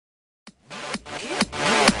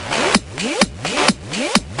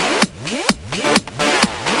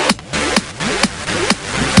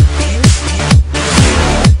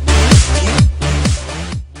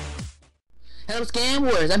Scam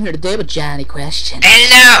Wars. I'm here today with Johnny Question.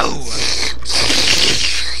 Hello!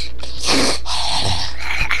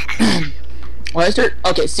 Why is there...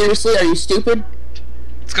 Okay, seriously, are you stupid?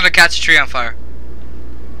 It's gonna catch a tree on fire.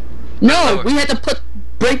 No, we had to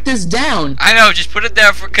break this down. I know, just put it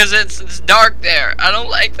there because it's dark there. I don't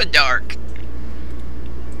like the dark.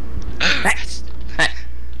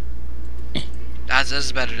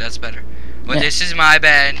 That's better, that's better. Well, yeah. This is my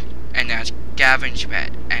bed, and that's Gavin's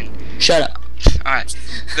bed, and... Shut up. Alright.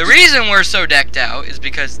 The reason we're so decked out is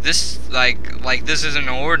because this, like this isn't an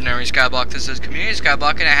ordinary skyblock, this is community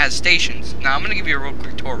skyblock, and it has stations. Now, I'm gonna give you a real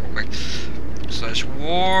quick tour, real quick. Slash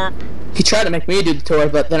warp. He tried to make me do the tour,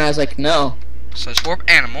 but then I was like, no. Slash warp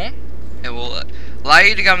animal. It will allow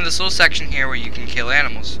you to come to this little section here where you can kill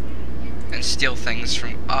animals. And steal things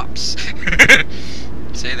from ops.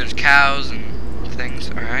 Say there's cows and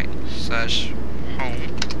things. Alright. Slash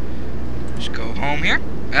home. Just go home here.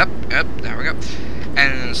 Yep, there we go. And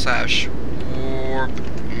then slash warp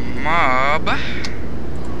mob.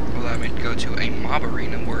 Will allow me to go to a mob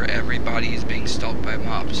arena where everybody is being stalked by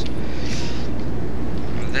mobs.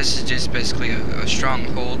 This is just basically a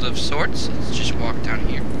stronghold of sorts. Let's just walk down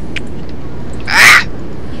here. Ah!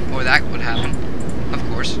 Or that would happen, of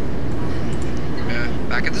course.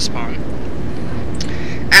 Back at the spawn.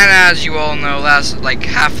 And as you all know,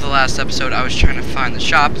 half the last episode, I was trying to find the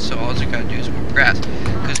shop. So all you gotta do is warp grass,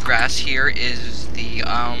 because grass here is the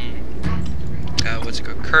what's it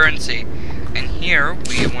called, currency. And here,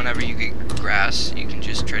 whenever you get grass, you can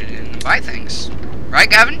just trade it in and buy things. Right,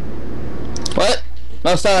 Gavin? What?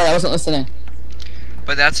 No, sorry, I wasn't listening.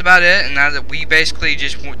 But that's about it, and now that we basically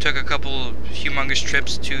just took a couple humongous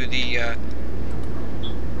trips to the,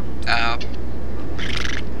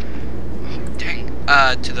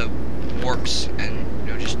 to the warps, and,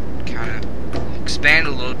 just kind of expand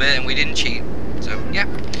a little bit, and we didn't cheat. So, yeah.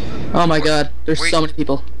 Oh my god, there's so many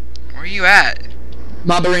people. Where are you at?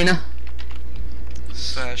 Mob Arena.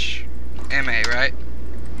 Slash MA, right?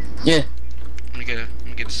 Yeah. Let me get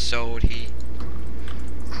a sword here.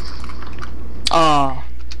 Oh.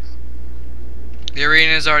 The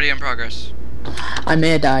arena is already in progress. I may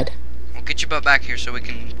have died. We'll get your butt back here so we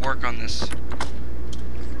can work on this.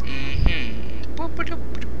 Get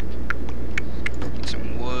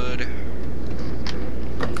some wood.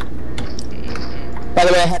 By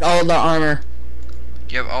the way, I had all the armor.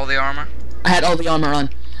 Do you have all the armor? I had all the armor on.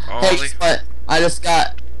 Hey, guess what? I just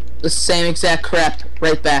got the same exact crap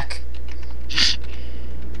right back. I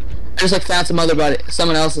just found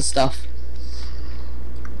someone else's stuff.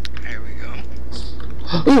 There we go.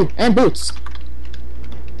 Ooh, and boots.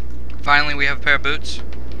 Finally, we have a pair of boots.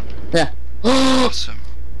 Yeah. Awesome.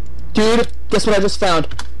 Dude, guess what I just found?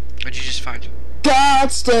 What'd you just find? God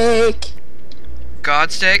steak.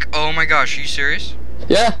 God steak? Oh my gosh, are you serious?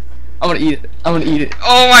 Yeah. I'm gonna eat it.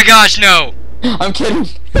 Oh my gosh, no! I'm kidding.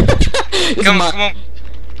 Come on.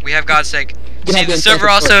 We have God steak. See, the server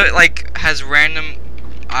also has random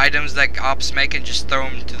items that ops make and just throw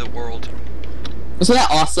them to the world. Isn't that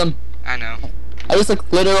awesome? I know. I just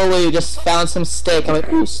literally just found some steak. I'm like,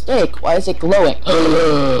 ooh, steak. Why is it glowing?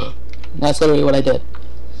 That's literally what I did.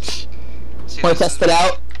 Want to test it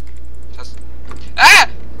out? Ah!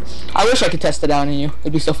 I wish I could test it out on you.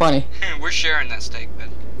 It'd be so funny. We're sharing that steak,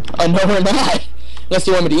 man. Oh, no, we're not. Unless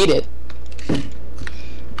you want me to eat it.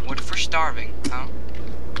 What if we're starving, huh?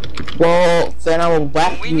 Well, then I will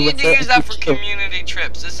whack you with it. We need to use that for community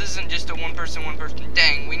trips. This isn't just a one person.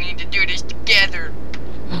 Dang, we need to do this together.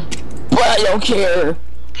 But I don't care.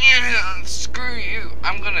 Yeah, screw you.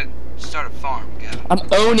 I'm gonna start a farm, Gavin. I'm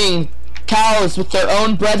owning cows with their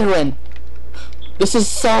own brethren. This is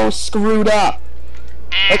so screwed up.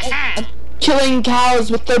 I'm killing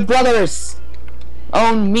cows with their brothers.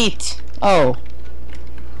 Own meat. Oh.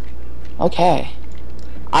 Okay.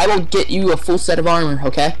 I will get you a full set of armor,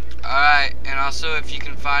 okay? Alright, and also if you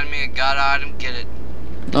can find me a god item, get it.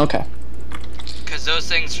 Okay. Because those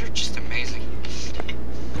things are just amazing.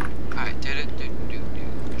 Alright,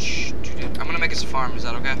 I'm gonna make us a farm, is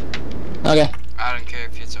that okay? Okay. I don't care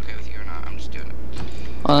if it's okay with you or not, I'm just doing it.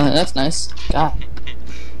 That's nice. God.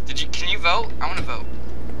 Can you vote? I wanna vote.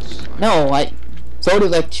 No, I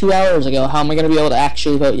voted 2 hours ago. How am I gonna be able to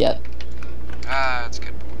actually vote yet? That's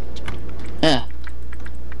good. Yeah.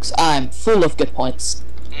 'Cause I'm full of good points.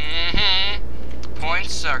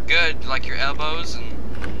 Points are good, like your elbows and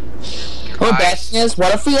your What the eyes. best thing is,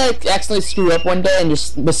 what if we accidentally screw up one day and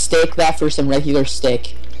just mistake that for some regular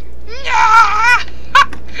steak? I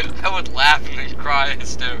would laugh and then cry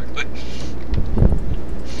hysterically.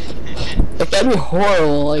 That'd be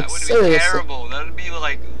horrible, that would seriously. be terrible. That would be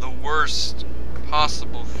the worst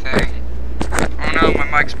possible thing. Oh no, my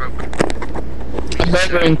mic's broken. I'm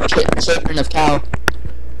murdering children of cow.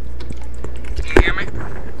 Can you hear me?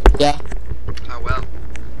 Yeah. Oh well.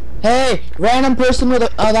 Hey, random person with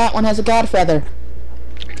a. Oh, that one has a god feather.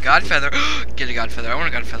 A god feather. Get a god feather. I want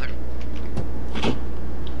a god feather.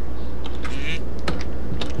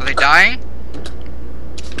 Are they dying?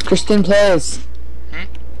 Kristen plays.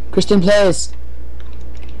 Kristen plays.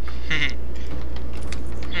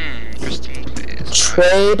 Kristen plays.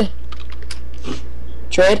 Trade.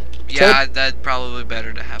 Trade? Yeah, Trade? that's probably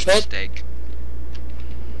better to have a Trade? steak.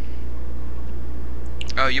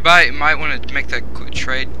 Oh, you might want to make that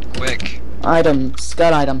trade quick. Items.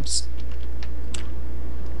 Got items.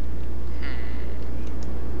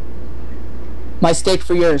 My steak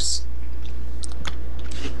for yours.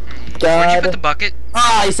 Where'd you put the bucket?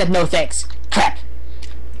 Ah, he said no thanks. Crap.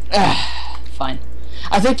 Fine.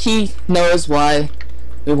 I think he knows why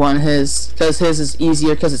we want his, because his is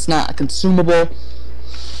easier, because it's not a consumable.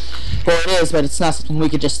 Well, it is, but it's not something we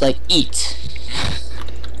could just, like, eat.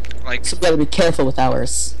 Like, So we gotta be careful with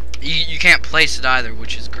ours. you can't place it either,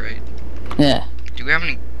 which is great. Yeah. Do we have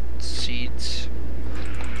any seeds?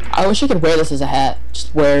 I wish I could wear this as a hat.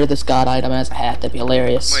 Just wear this god item as a hat. That'd be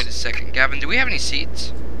hilarious. Wait a second, Gavin, do we have any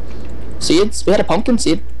seeds? Seeds? We had a pumpkin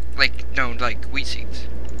seed. Like, no, like wheat seeds.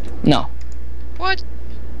 No. What?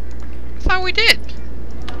 I thought we did.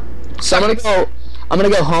 So I'm gonna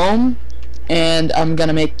go home, and I'm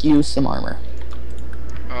gonna make you some armor.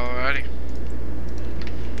 Alrighty.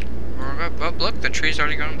 Oh, look, the tree's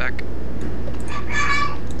already going back.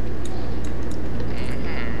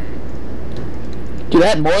 Dude, I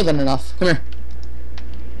had more than enough. Come here.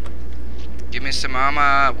 Give me some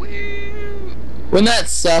armor. Woo! Wouldn't that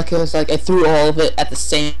suck? It was like I threw all of it at the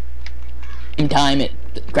same time.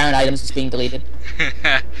 The ground items is being deleted.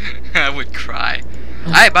 I would cry.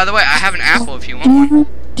 Hey, by the way, I have an apple if you want one.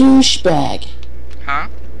 Douchebag. Huh?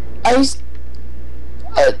 I was.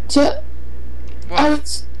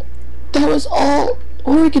 What? That was all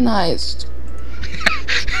organized.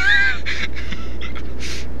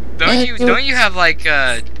 Don't you have like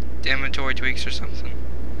inventory tweaks or something?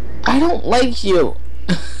 I don't like you.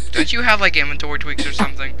 Don't you have like inventory tweaks or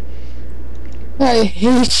something? I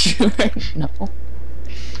hate you right now.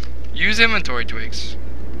 Use inventory tweaks.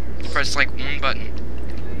 Press like one button.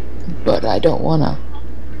 But I don't wanna.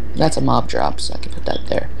 That's a mob drop, so I can put that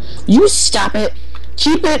there. You stop it!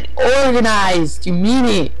 Keep it organized, you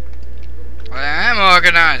meanie! I am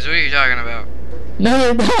organized. What are you talking about? No,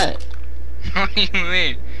 you're not. What do you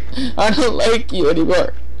mean? I don't like you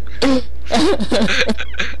anymore.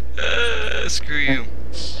 Screw you.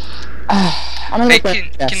 I'm gonna Hey, make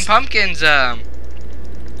my can pumpkins I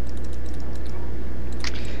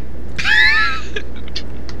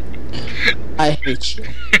hate you.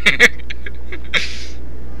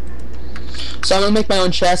 So I'm gonna make my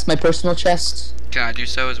own chest, my personal chest. Can I do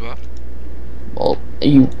so as well? Well,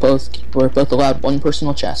 we're both allowed one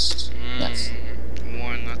personal chest. Yes.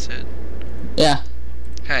 One, that's it. Yeah.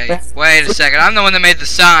 Hey, wait a second. I'm the one that made the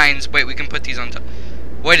signs. Wait, we can put these on top.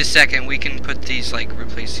 Wait a second. We can put these, like,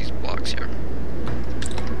 replace these blocks here.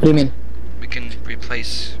 What do you mean? We can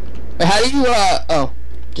replace. Wait, how do you, oh.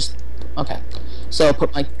 Just, okay. So I'll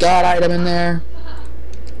put my god item in there.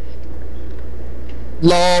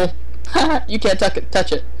 LOL. You can't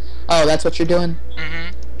touch it. Oh, that's what you're doing?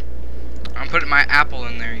 Mm-hmm. I'm putting my apple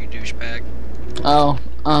in there, you douchebag. Oh,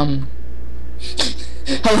 I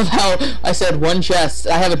love how I said one chest.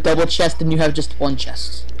 I have a double chest and you have just one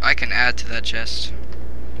chest. I can add to that chest.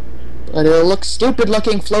 But it'll look stupid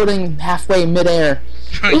looking floating halfway midair.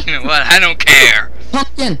 You know what? I don't care.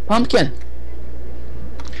 Pumpkin! Pumpkin!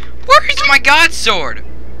 Where is my god sword?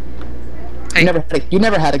 Hey. You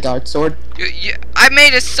never had a guard sword. I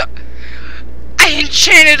made a I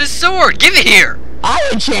enchanted a sword! Give it here! I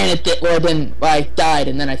enchanted it, well then I died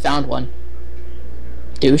and then I found one.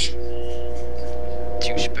 Douche.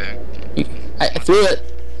 Douchebag. I threw it.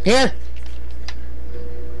 Here!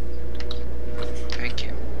 Thank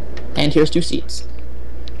you. And here's 2 seeds.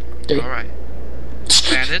 Alright.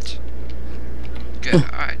 Bandit. Good,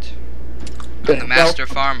 alright. I'm the master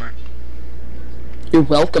farmer. You're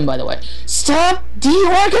welcome, by the way. Stop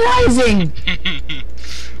deorganizing!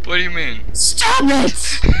 What do you mean? Stop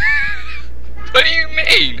it! What do you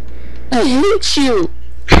mean? I hate you!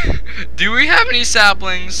 Do we have any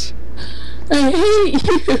saplings? I hate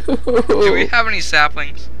you! Do we have any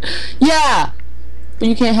saplings? Yeah! But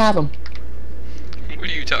you can't have them. What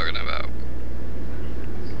are you talking about?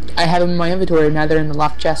 I have them in my inventory, now they're in the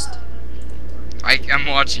locked chest. I'm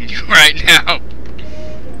watching you right now.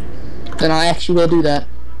 Then I actually will do that.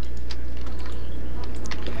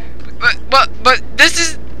 But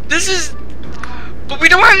this is but we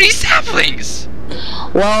don't have any saplings.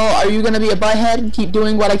 Well, are you gonna be a butthead and keep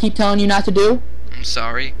doing what I keep telling you not to do? I'm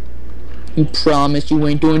sorry. You promise you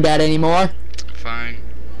ain't doing that anymore? Fine.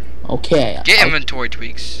 Okay. Get inventory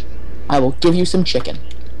tweaks. I will give you some chicken.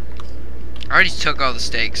 I already took all the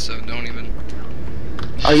steaks, so don't even.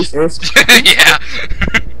 Are you serious? Yeah.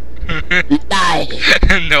 Die.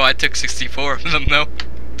 No, I took 64 of them though.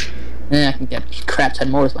 Yeah, I can get crap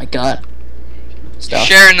ton more with my god. Stuff.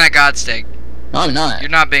 Sharing that god steak. No, I'm not. You're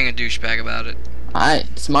not being a douchebag about it.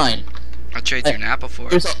 It's mine. I'll trade you an apple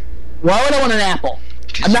for it. Why would I want an apple?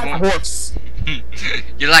 I'm not a horse.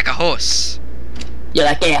 You're like a horse. You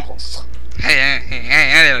like apples. Hey,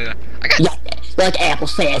 I got. Yeah, you like apple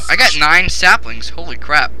sass. I got 9 saplings. Holy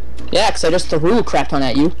crap. Yeah, 'cause I just threw a crap ton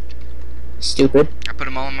at you. Stupid. I put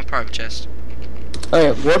them all in my private chest.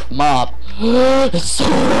 Alright, warp mob. It's so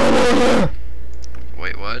over.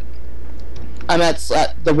 Wait, what? I'm at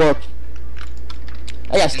the warp.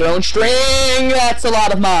 I got stone string. That's a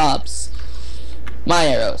lot of mobs. My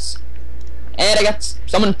arrows. And I got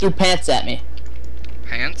someone threw pants at me.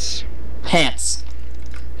 Pants? Pants.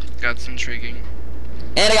 That's intriguing.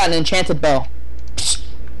 And I got an enchanted bow.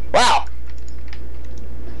 Wow.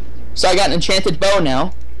 So I got an enchanted bow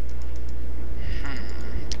now.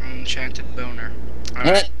 Enchanted boner.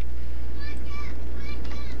 Right.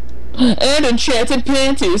 And enchanted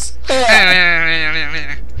panties.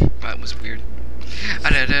 That was weird.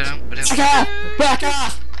 Back off! Back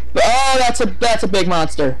off! Oh, that's a big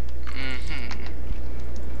monster.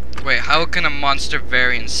 Wait, how can a monster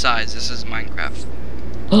vary in size? This is Minecraft.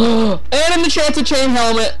 And an enchanted chain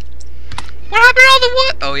helmet. What happened to all the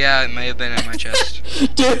wood? Oh yeah, it may have been in my chest.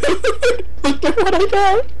 Dude, look at what I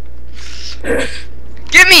got.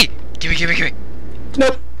 Give me! Give me!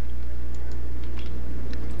 Nope.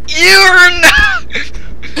 You're not!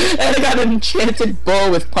 And I got an enchanted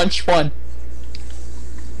bow with punch 1.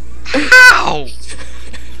 How?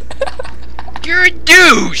 You're a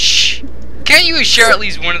douche! Can't you share at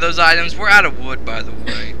least one of those items? We're out of wood, by the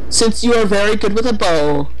way. Since you are very good with a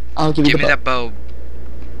bow, I'll give you the bow. Give me that bow.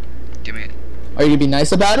 Give me it. Are you gonna be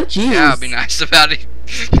nice about it? Jeez. Yeah, I'll be nice about it.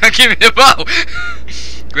 Now give me the bow! Do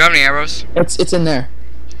you have any arrows? It's in there.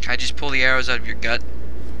 Can I just pull the arrows out of your gut?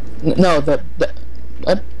 No, the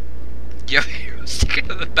what? You have arrows sticking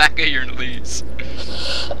to the back of your knees.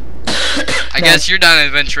 I guess you're done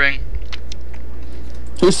adventuring.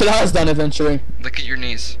 Who said I was done adventuring? Look at your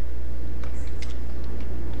knees.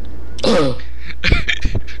 I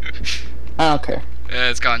don't care. Yeah,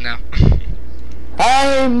 it's gone now.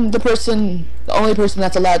 I'm the only person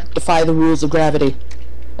that's allowed to defy the rules of gravity.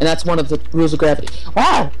 And that's one of the rules of gravity.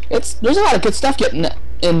 Wow, there's a lot of good stuff getting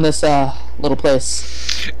in this little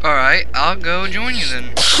place. Alright, I'll go join you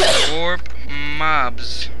then. Warp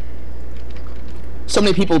mobs. So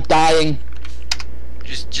many people dying.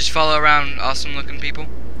 Just follow around awesome looking people.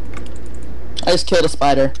 I just killed a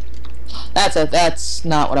spider. That's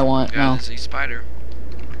not what I want. Yeah, No. there's a spider.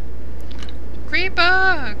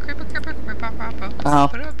 Creeper! Creeper. Oh.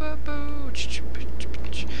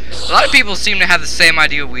 A lot of people seem to have the same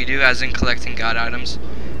idea we do, as in collecting god items.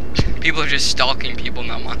 People are just stalking people,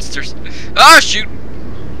 not monsters. Oh, shoot!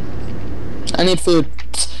 I need food.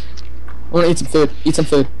 I want to eat some food. Eat some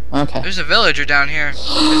food. Okay. There's a villager down here.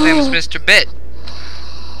 His name is Mr. Bit.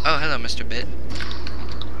 Oh, hello, Mr. Bit.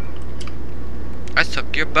 I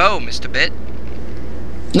took your bow, Mr. Bit.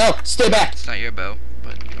 No, stay back. It's not your bow,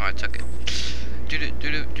 but oh, I took it.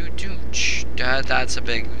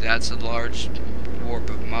 That's a large warp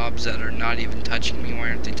of mobs that are not even touching me. Why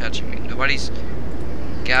aren't they touching me? Nobody's.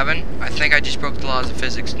 Gavin, I think I just broke the laws of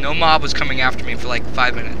physics. No mob was coming after me for like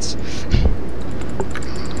 5 minutes.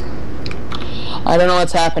 I don't know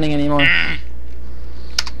what's happening anymore.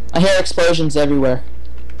 I hear explosions everywhere.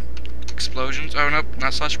 Explosions? Oh nope,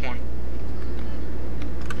 not /1.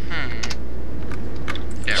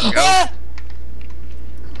 There we go.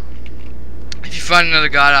 If you find another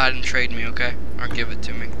god item, trade me, okay? Or give it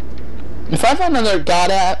to me. If I find another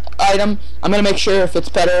god item, I'm gonna make sure if it's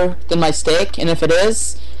better than my steak, and if it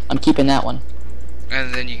is, I'm keeping that one.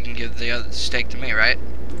 And then you can give the other steak to me, right?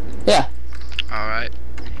 Yeah. Alright.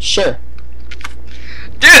 Sure.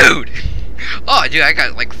 Dude! Oh, dude, I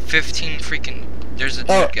got like 15 freaking... There's a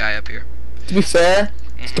dude guy up here. To be fair,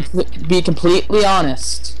 to be completely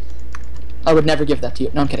honest, I would never give that to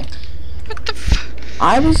you. No, I'm kidding. What the f...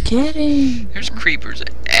 I was kidding. There's creepers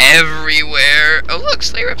everywhere. Oh, look,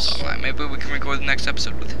 Slay Rip's online. Maybe we can record the next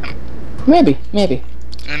episode with him. Maybe.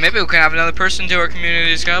 And maybe we can have another person do our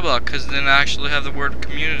community SkyBlock, because then I actually have the word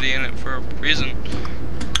community in it for a reason.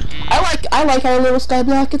 I like our little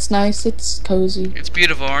SkyBlock. It's nice. It's cozy. It's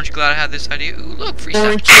beautiful. Aren't you glad I had this idea? Ooh, look, free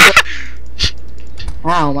stuff.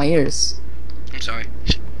 Ow, my ears. I'm sorry.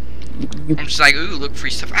 I'm just like, ooh, look, free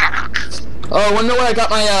stuff. Ah! Oh, wanna know where I got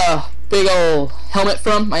my big ol' helmet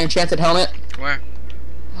from? My enchanted helmet? Where?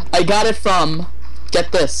 I got it from,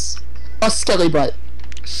 get this, a skelly butt.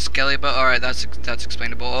 Skelly butt. All right, that's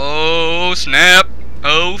explainable. Oh snap!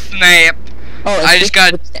 Oh snap! Oh, I just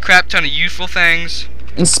got a crap ton of useful things.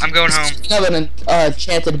 I'm going home. Speaking of an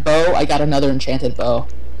enchanted bow, I got another enchanted bow.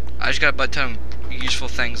 I just got a butt ton of useful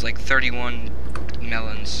things, like 31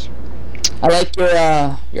 melons. I like your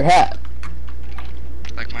hat.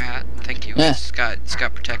 Like my hat? Thank you. Yeah. It's got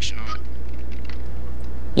protection on it.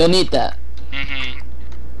 You'll need that.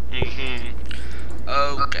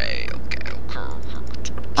 Okay.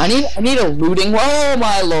 I need a looting. Oh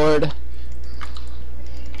my lord.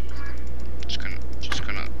 Just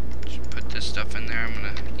gonna put this stuff in there. I'm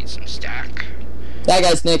gonna eat some stack. That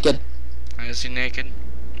guy's naked. Is he naked?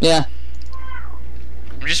 Yeah.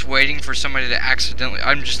 I'm just waiting for somebody to accidentally.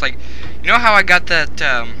 I'm just like, you know how I got that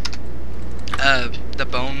the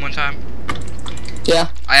bone one time? Yeah.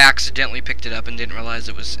 I accidentally picked it up and didn't realize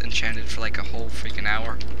it was enchanted for like a whole freaking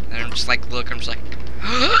hour. And I'm just like, look, I'm just like,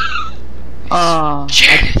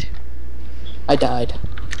 enchanted. I died.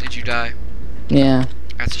 Did you die? Yeah.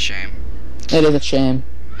 That's a shame. It is a shame.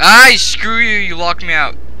 Ah, screw you! You locked me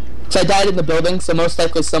out. So I died in the building, so most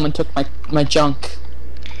likely someone took my junk.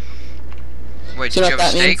 Wait, So did you you know have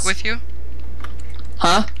what a that steak means? with you?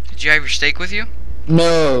 Huh? Did you have your steak with you?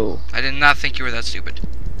 No. I did not think you were that stupid.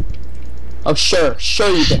 Oh sure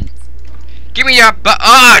you didn't. Give me your bow.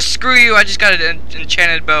 Ah, screw you! I just got an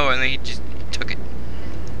enchanted bow, and then he just took it.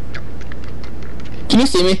 Can you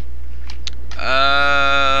see me?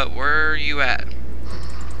 Where are you at?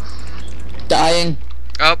 Dying.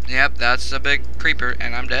 Oh, yep, that's a big creeper,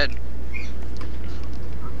 and I'm dead.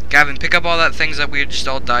 Gavin, pick up all that things that we just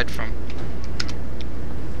all died from.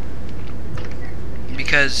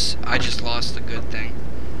 Because I just lost a good thing.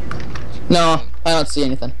 No, I don't see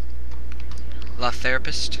anything. La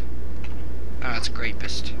therapist. Oh, that's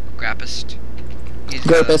grapist. Grappist. He's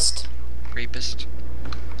Grapist. Grapist.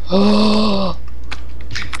 Oh.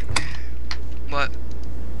 What?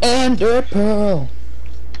 Ender pearl.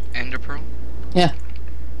 Ender pearl? Yeah.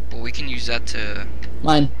 Well, we can use that to.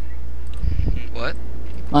 Mine. What?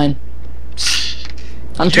 Mine.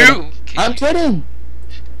 I'm kidding. I'm kidding.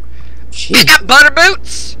 I Jeez. got butter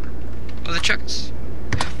boots. Oh, the chucks.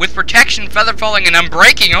 With protection, feather falling, and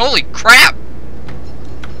unbreaking. Holy crap!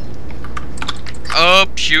 Oh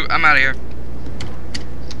shoot! I'm out of here.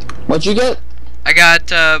 What'd you get? I got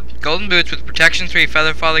golden boots with protection 3,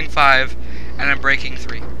 feather falling 5, and unbreaking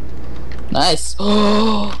 3. Nice.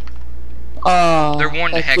 Oh. They're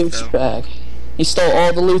worn to heck, though. Douchebag. He stole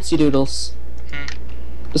all the lootsy doodles.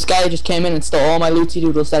 This guy just came in and stole all my lootsy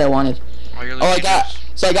doodles that I wanted.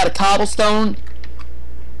 So I got a cobblestone.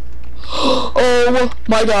 Oh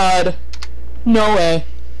my god. No way.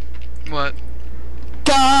 What?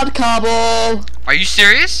 God, cobble. Are you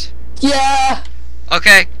serious? Yeah.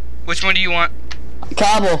 Okay. Which one do you want?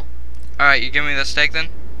 Cobble. Alright, you give me the steak then?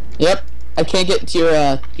 Yep. I can't get into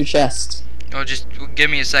your chest. Oh, just give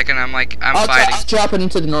me a second. I'm fighting. I'll drop it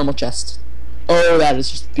into the normal chest. Oh, that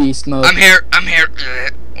is just beast mode. I'm here.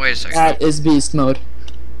 Wait a second. That is beast mode.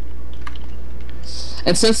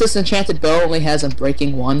 And since this enchanted bow only has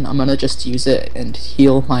unbreaking 1, I'm gonna just use it and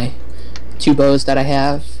heal my 2 bows that I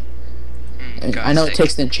have. I know it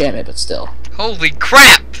takes the enchantment, but still. Holy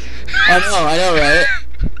crap! I know, right?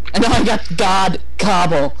 I know I got God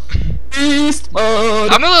Cobble. Beast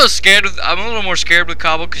mode! I'm a little more scared with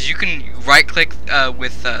cobble, because you can right-click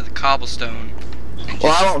with the cobblestone.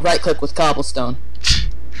 Well, I won't right-click with cobblestone.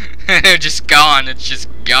 Just gone. It's just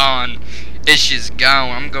gone. It's just gone.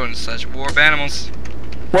 I'm going to such war of animals.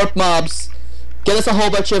 Warp mobs. Get us a whole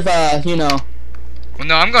bunch of, you know. Well,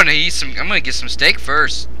 no, I'm going to eat some. I'm going to get some steak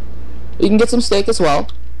first. You can get some steak as well.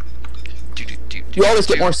 You always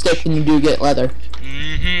get more steak than you do get leather.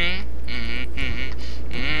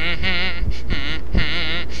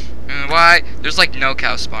 Why? There's like no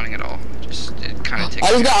cow spawning at all. Just it kind of takes.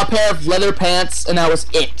 I just got a pair of leather pants, and that was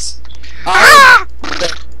it.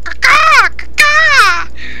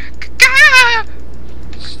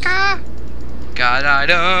 God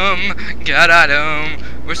item.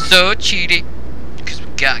 We're so cheaty, cause we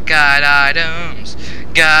got God items.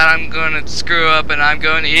 God, I'm gonna screw up and I'm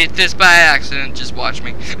gonna eat this by accident. Just watch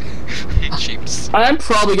me. Sheeps. I'm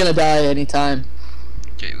probably gonna die anytime.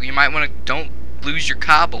 You might wanna don't lose your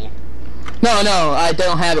cobble. No, I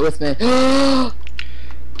don't have it with me.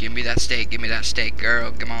 Give me that steak,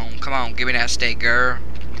 girl. Come on, give me that steak, girl.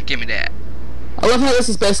 Give me that. I love how this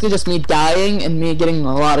is basically just me dying and me getting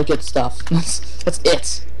a lot of good stuff. That's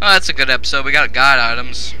it. Oh, that's a good episode. We got God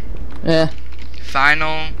items. Yeah.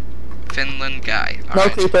 Final Finland guy. No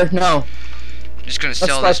creeper, no. I'm just gonna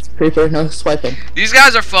sell Let's this. swipe, creeper, no swiping. These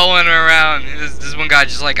guys are following around. This one guy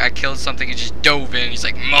just like, I killed something, he just dove in. He's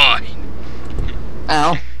like, mine.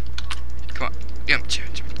 Ow. Come on,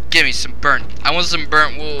 give me some burnt. I want some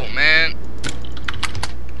burnt wool, man.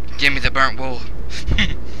 Give me the burnt wool.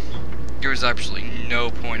 There's absolutely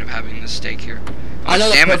no point of having this steak here. I know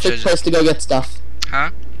the perfect place to go get stuff. Huh?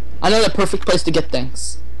 I know the perfect place to get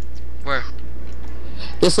things. Where?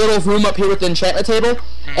 This little room up here with the enchantment table.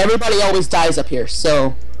 Everybody always dies up here,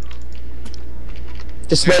 so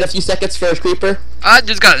just wait a few seconds for a creeper. I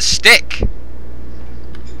just got a stick.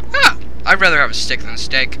 Ah, I'd rather have a stick than a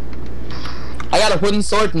steak. I got a wooden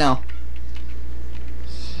sword now.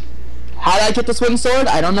 How did I get this wooden sword?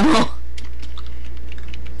 I don't know.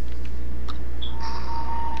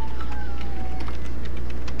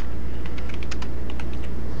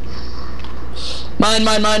 Mine.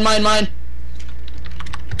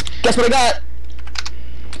 Guess what I got?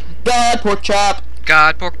 God, pork chop.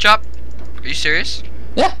 God, pork chop. Are you serious?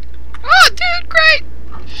 Yeah. Oh, dude, great.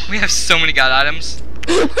 We have so many god items.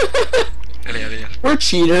 We're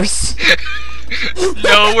cheaters.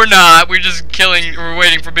 No, we're not. We're just killing. We're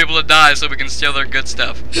waiting for people to die so we can steal their good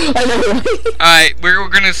stuff. I know, right? Alright, we're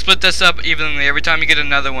gonna split this up evenly. Every time you get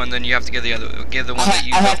another one, then you have to get the other. Give the one that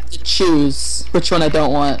you. I have to choose which one I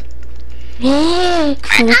don't want. We're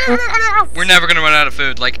never gonna run out of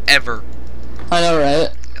food, like ever. I know, right?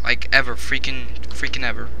 Like ever, freaking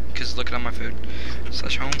ever. Cause look at all my food.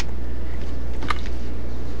 / home.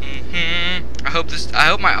 I hope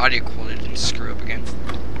my audio quality didn't screw up again.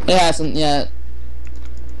 It hasn't yet.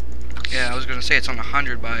 Yeah, I was gonna say it's on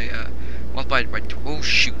 100 by multiplied by. Oh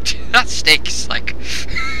shoot, that steak is like.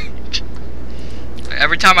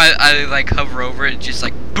 Every time I like hover over it, just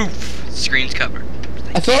like boof, screen's covered.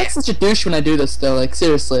 I feel like such a douche when I do this though, like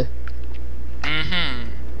seriously.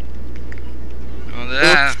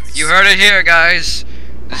 Well, you heard it here, guys.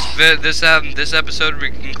 This episode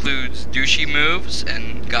includes douchey moves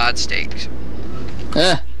and god steaks.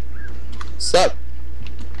 Sup?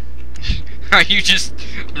 I'm just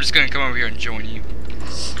gonna come over here and join you.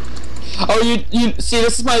 Oh, you see,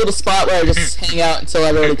 this is my little spot where I just hang out until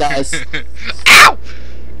everybody dies. Ow!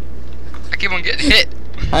 I keep on getting hit.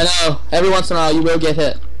 I know. Every once in a while, you will get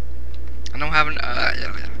hit. I don't have an.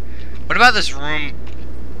 What about this room?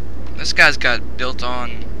 This guy's got built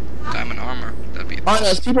on diamond armor. That'd be. Oh no,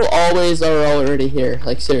 those people always are already here.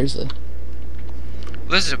 Like seriously.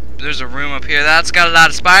 There's a room up here that's got a lot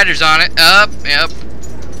of spiders on it. Yep.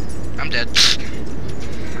 I'm dead.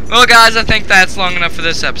 Well, guys, I think that's long enough for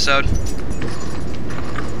this episode.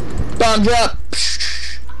 Bomb drop.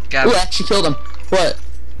 Got Ooh, I actually killed him. What?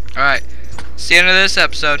 All right. See you end of this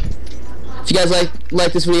episode. If you guys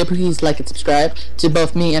like this video, please like and subscribe to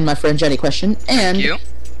both me and my friend Jenny Question,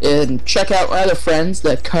 and check out my other friends,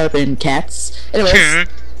 the Carbon Cats. Anyways,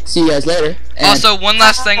 see you guys later. And also, one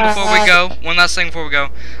last thing before we go.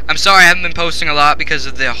 I'm sorry I haven't been posting a lot because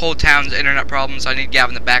of the whole town's internet problems. I need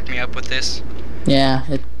Gavin to back me up with this. Yeah,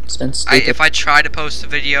 it's been stupid. If I try to post a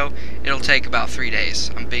video, it'll take about 3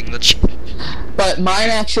 days. I'm being legit. But mine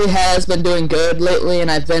actually has been doing good lately, and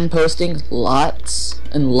I've been posting lots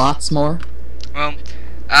and lots more. Well,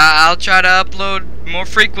 I'll try to upload more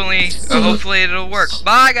frequently. Hopefully it'll work.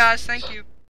 Bye, guys. Thank you.